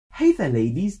Hey there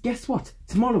ladies, guess what?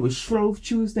 Tomorrow is Shrove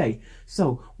Tuesday,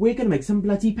 so we're gonna make some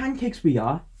bloody pancakes we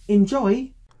are.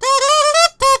 Enjoy!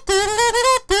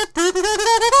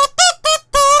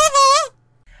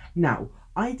 Now,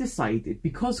 I decided,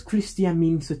 because Christian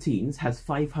Memes for Teens has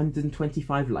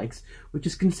 525 likes, which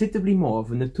is considerably more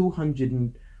than the 200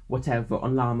 and whatever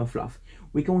on LlamaFluff,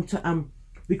 we're going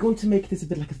to make this a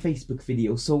bit like a Facebook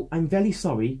video, so I'm very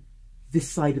sorry, this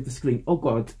side of the screen. Oh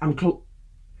god,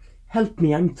 help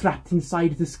me, I'm trapped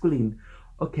inside the screen.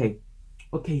 Okay,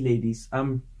 ladies,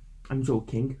 I'm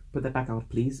joking. Put that back out,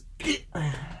 please.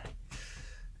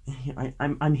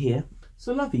 I'm here.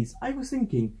 So, lovies, I was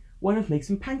thinking, why not make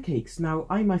some pancakes? Now,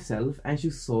 I myself, as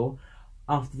you saw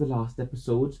after the last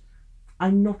episode,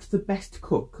 I'm not the best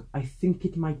cook. I think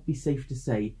it might be safe to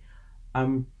say.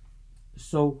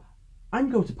 So, I'm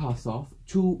going to pass off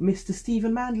to Mr.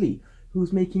 Stephen Manley,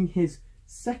 who's making his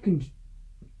second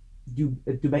debut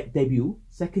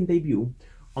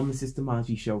on the Sister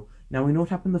Margie show. Now, we know what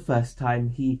happened the first time.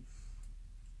 He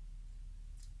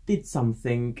did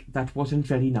something that wasn't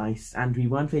very nice, and we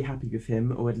weren't very happy with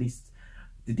him, or at least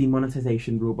the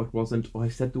demonetization robot wasn't, or I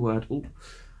said the word,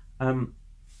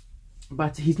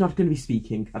 but he's not going to be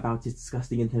speaking about his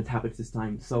disgusting internet habits this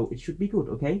time, so it should be good,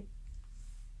 okay?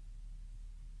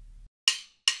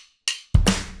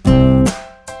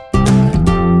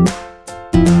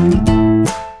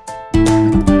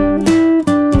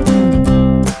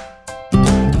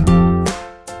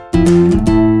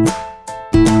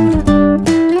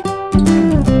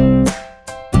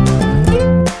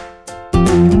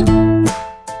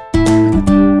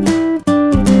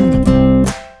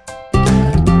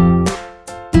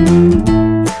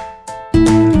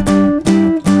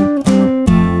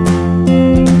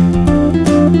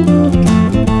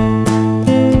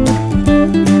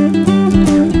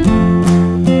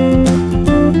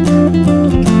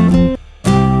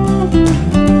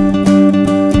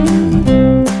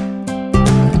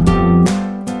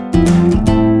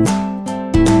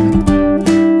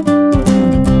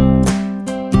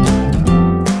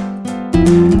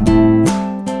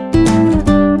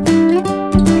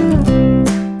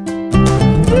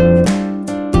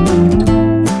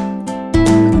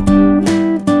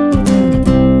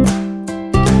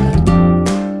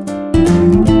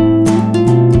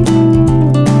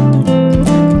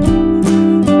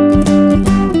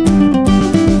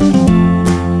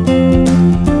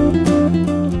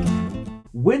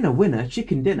 Winner,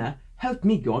 chicken dinner, help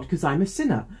me God, because I'm a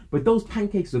sinner. But those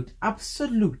pancakes looked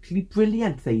absolutely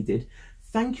brilliant, they did.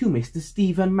 Thank you, Mr.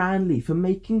 Stephen Manley, for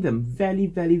making them. Very,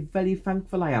 very, very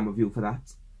thankful I am of you for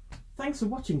that. Thanks for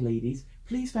watching, ladies.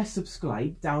 Please press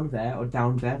subscribe down there, or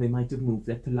down there, they might have moved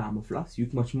it to LlamaFluff, so you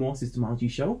can watch more Sister Margie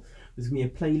show. There's going to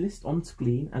be a playlist on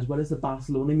screen, as well as the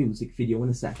Barcelona music video in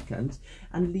a second.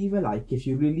 And leave a like if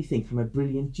you really think I'm a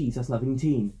brilliant Jesus-loving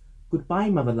teen.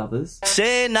 Goodbye, mother lovers.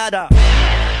 Say nada.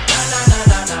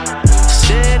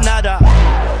 Say nada.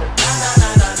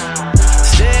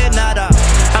 Say nada.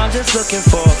 I'm just looking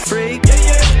for a freak.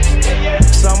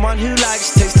 Someone who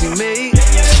likes to